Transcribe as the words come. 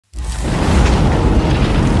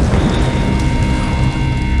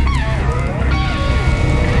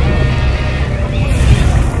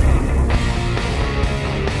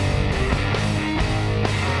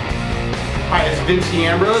Vince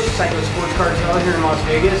D'Ambrose, Psycho Sports Cartel here in Las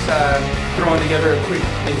Vegas, throwing together a quick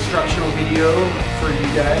instructional video for you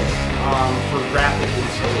guys for graphic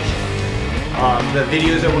installation. The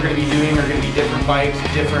videos that we're going to be doing are going to be different bikes,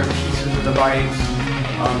 different pieces of the bikes,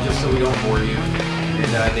 just so we don't bore you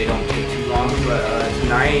and they don't take too long. But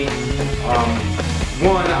tonight,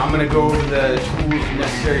 one, I'm going to go over the tools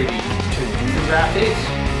necessary to do the graphics,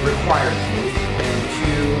 required tools, and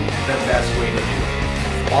two, the best way to do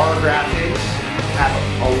it. Our graphics have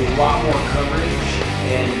a lot more coverage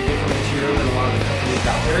and different material than a lot of the companies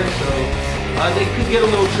out there, so they could get a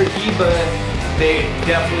little tricky, but they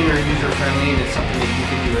definitely are user-friendly, and it's something that you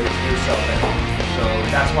can do it yourself at home. So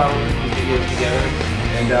that's why we're putting these videos together,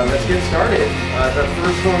 and let's get started. The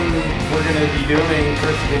first one we're going to be doing,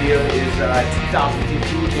 first video, is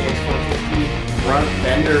 2015 kx450 front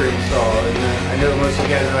fender install. And I know most of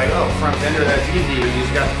you guys are like, oh, front fender, that's easy. You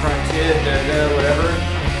just got the front tip, whatever.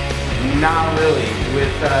 Not really. With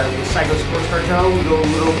Psycho Sports Cartel, we go a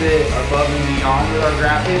little bit above and beyond with our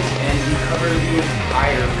graphics, and we cover the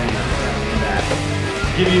entire fender after that. To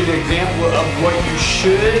give you an example of what you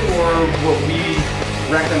should or what we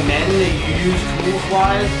recommend that you use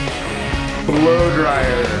tools-wise, blow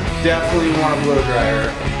dryer. Definitely want a blow dryer.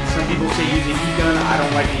 Some people say use a heat gun. I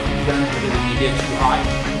don't like the heat gun because if you get too hot,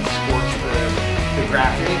 you can scorch the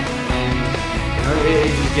graphic, and you know, it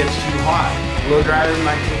just gets too hot. Blow dryer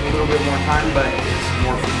might take a little bit more time, but it's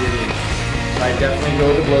more forgiving. So I definitely go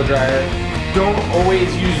with the blow dryer. Don't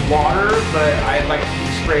always use water, but I like to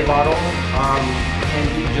use spray bottle.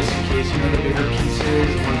 Handy just in case, you know, the bigger pieces,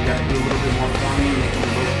 when you have to do a little bit more forming, make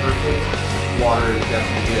them look perfect. Water is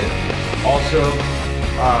definitely good. Also,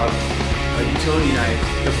 a utility knife.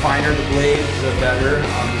 The finer the blades, the better.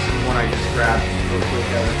 This is one I just grabbed real quick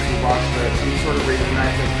out of the toolbox, but some sort of razor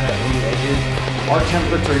knife that cut on the edges. Our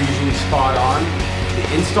templates are usually spot on. The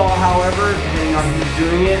install, however, depending on who's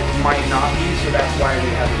doing it, might not be, so that's why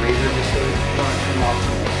we have the razor, just so you don't trim off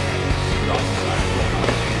some off the side.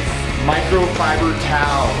 Microfiber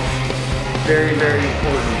towel. Very, very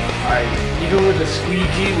important. Even with a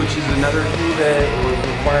squeegee, which is another tool that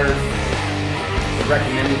requires a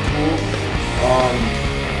recommended tool,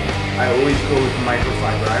 I always go with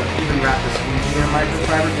microfiber. I even wrap the squeegee in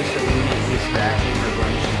microfiber just so we don't get scratching or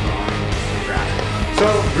blemishes on the graphic. So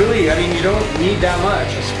really, I mean, you don't need that much.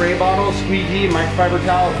 A spray bottle, squeegee, microfiber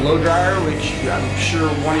towel, blow dryer, which I'm sure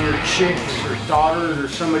one of your chicks or daughters or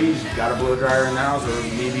somebody's got a blow dryer in the house, or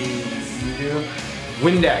maybe you do.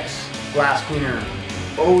 Windex, glass cleaner.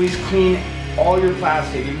 Always clean all your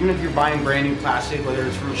plastic, even if you're buying brand new plastic, whether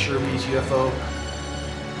it's from Sherby's, UFO.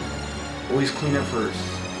 Always clean it first.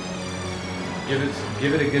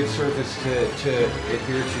 Give it a good surface to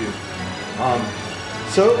adhere to.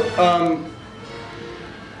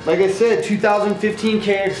 Like I said, 2015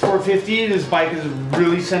 kx450. This bike is a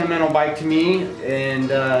really sentimental bike to me,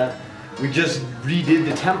 and we just redid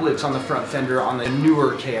the templates on the front fender on the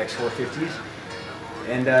newer kx450s,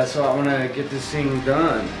 and so I want to get this thing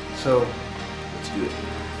done. So let's do it.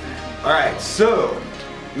 All right, so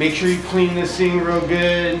make sure you clean this thing real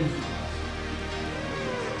good.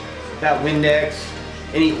 That Windex,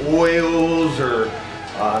 any oils or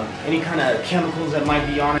any kind of chemicals that might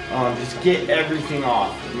be on it, just get everything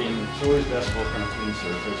off. I mean, it's always best to work on a clean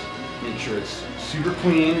surface. Make sure it's super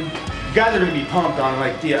clean. You guys are going to be pumped on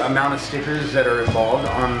like the amount of stickers that are involved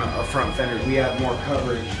on a front fender. We have more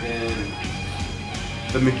coverage than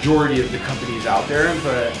the majority of the companies out there,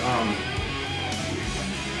 but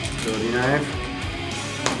utility knife.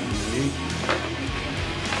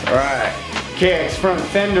 All right. KX front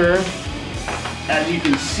fender, as you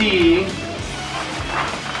can see,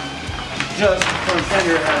 just the front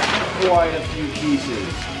fender has quite a few pieces.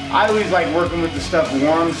 I always like working with the stuff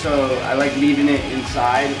warm, so I like leaving it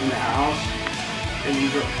inside in the house. And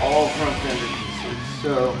these are all front fender pieces.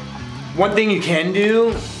 So one thing you can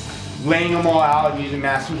do, laying them all out and using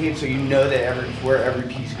masking tape so you know that where every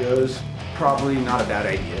piece goes, probably not a bad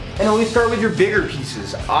idea. And always start with your bigger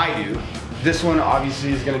pieces. I do. This one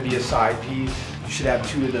obviously is going to be a side piece. You should have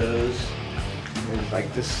two of those. There's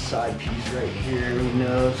like this side piece right here. We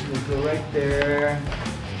know it's going to go right there.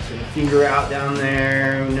 So the finger out down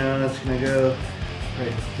there. We know it's going to go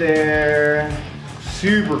right there.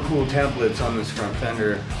 Super cool templates on this front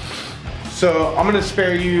fender. So I'm going to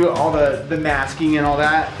spare you all the masking and all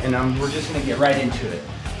that, and we're just going to get right into it.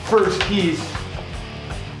 First piece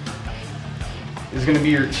is going to be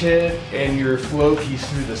your tip and your flow piece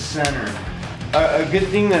through the center. A good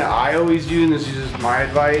thing that I always do, and this is just my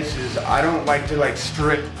advice, is I don't like to like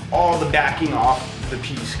strip all the backing off the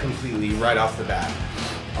piece completely right off the bat.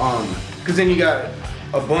 Because then you got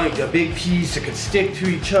a big piece that could stick to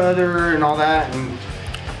each other and all that, and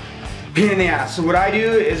pain in the ass. So what I do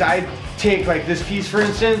is I take like this piece, for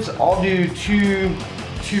instance, I'll do two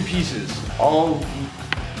pieces. I'll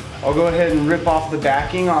go ahead and rip off the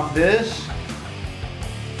backing off this.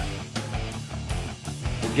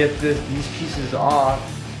 We'll get these pieces off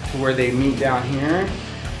to where they meet down here.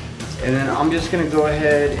 And then I'm just gonna go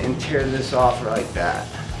ahead and tear this off like that.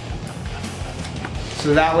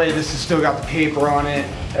 So that way this has still got the paper on it,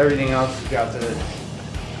 everything else has got the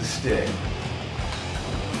stick.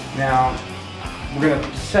 Now, we're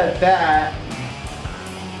gonna set that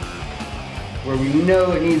where we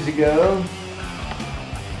know it needs to go.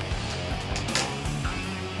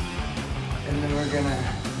 And then we're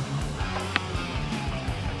gonna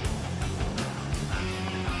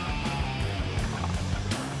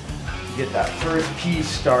get that first piece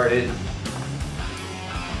started.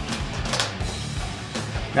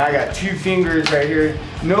 Now I got 2 fingers right here.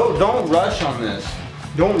 No, don't rush on this.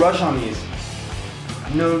 Don't rush on these.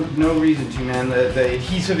 No reason to, man. The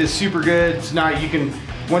adhesive is super good. It's not, you can,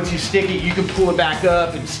 once you stick it, you can pull it back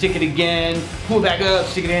up and stick it again. Pull it back up,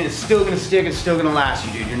 stick it in. It's still gonna stick. It's still gonna last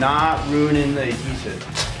you, dude. You're not ruining the adhesive.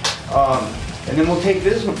 And then we'll take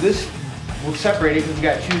this one. We'll separate it because we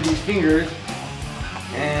got 2 of these fingers.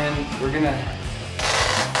 And we're gonna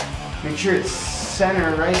make sure it's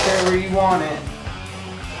center right there where you want it.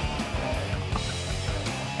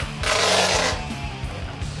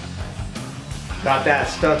 Got that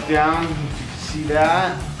stuck down, if you can see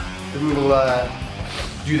that. Then we'll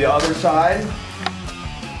do the other side.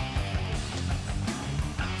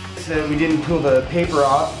 So we didn't pull the paper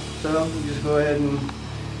off, so we just go ahead and,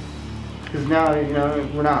 because now, you know,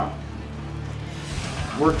 we're not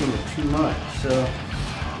working it too much. So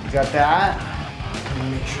we got that.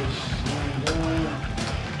 Make sure it's lined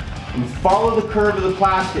up. And follow the curve of the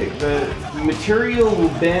plastic. The material will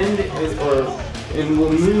bend and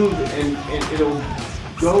will move, and it'll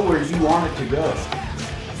go where you want it to go.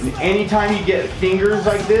 And anytime you get fingers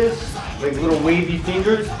like this, like little wavy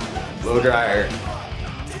fingers, blow dryer.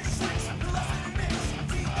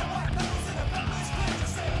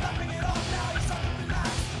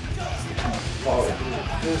 Follow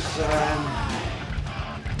this side.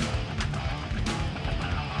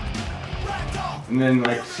 And then,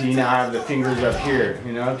 like, see, now I have the fingers up here,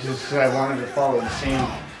 you know, just because I wanted to follow the same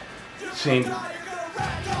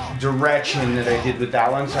direction that I did with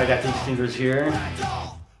that one. So I got these fingers here.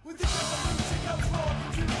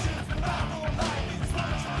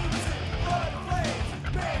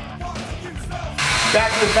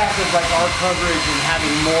 Back to the fact of like our coverage and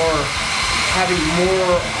having more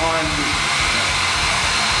on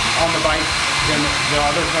the bike than the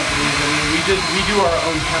other companies. I mean, we do our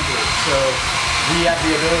own template, so we have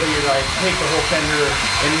the ability to like take the whole fender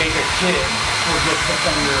and make a kit for just the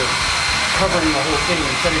fender, covering the whole thing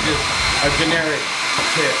instead of just a generic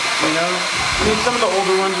kit, you know? I mean, some of the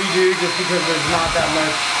older ones we do just because there's not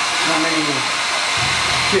many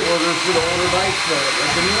kit orders for the older bikes, but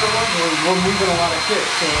like the newer ones, we're moving a lot of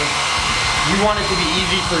kits, so we want it to be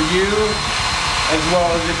easy for you as well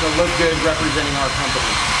as it to look good representing our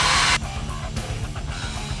company.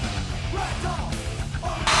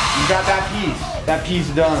 You got that piece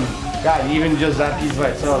done. God, even just that piece by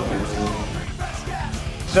itself.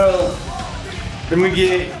 So then we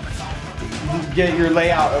get your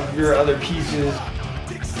layout of your other pieces.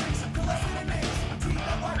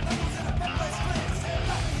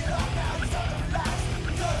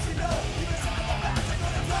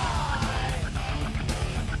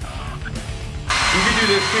 You can do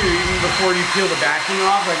this too, even before you peel the backing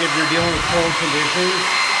off, like if you're dealing with cold conditions.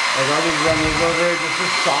 Like I'll just run these over it just to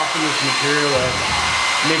soften this material up.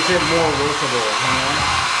 Makes it more workable, you know?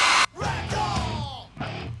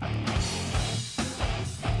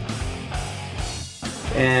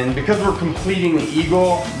 And because we're completing the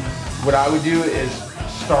eagle, what I would do is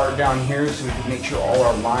start down here so we can make sure all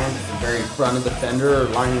our lines at the very front of the fender are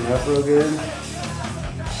lining up real good.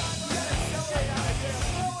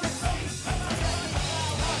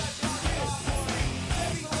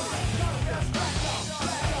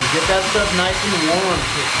 Get that stuff nice and warm,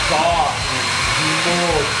 so soft and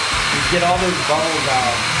mold, and get all those bubbles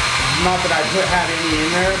out. Not that I have any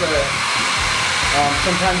in there, but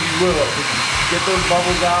sometimes you will. Get those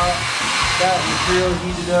bubbles out, that material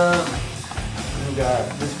heated up, and we got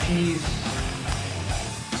this piece.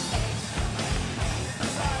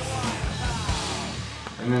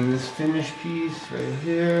 And then this finished piece right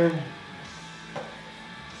here.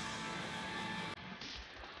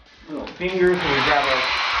 Little fingers, so we got our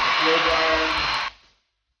blow dryer.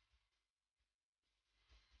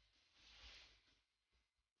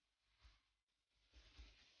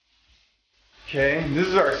 Okay, this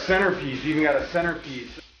is our centerpiece. We even got a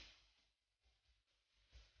centerpiece.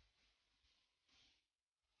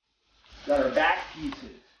 Got our back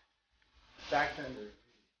pieces. Back fender.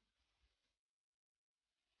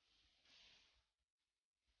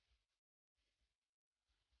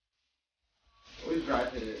 Always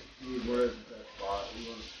drive hit it. See where is the best spot. We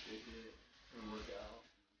want to stick it and work out.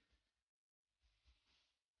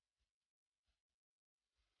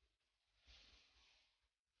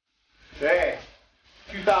 Okay,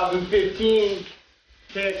 2015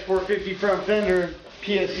 kx450 front fender,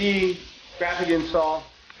 PSC graphic install.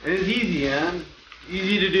 It is easy, man.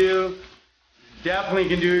 Easy to do. Definitely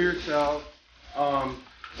can do it yourself. And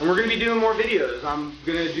we're going to be doing more videos. I'm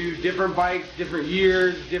going to do different bikes, different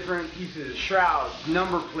years, different pieces, shrouds,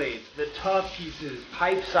 number plates, the tough pieces,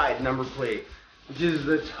 pipe side number plate, which is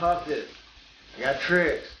the toughest. I got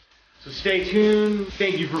tricks. So stay tuned.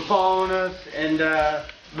 Thank you for following us, and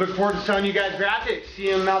look forward to showing you guys graphics. See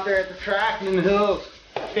them out there at the track and in the hills.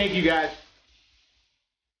 Thank you guys.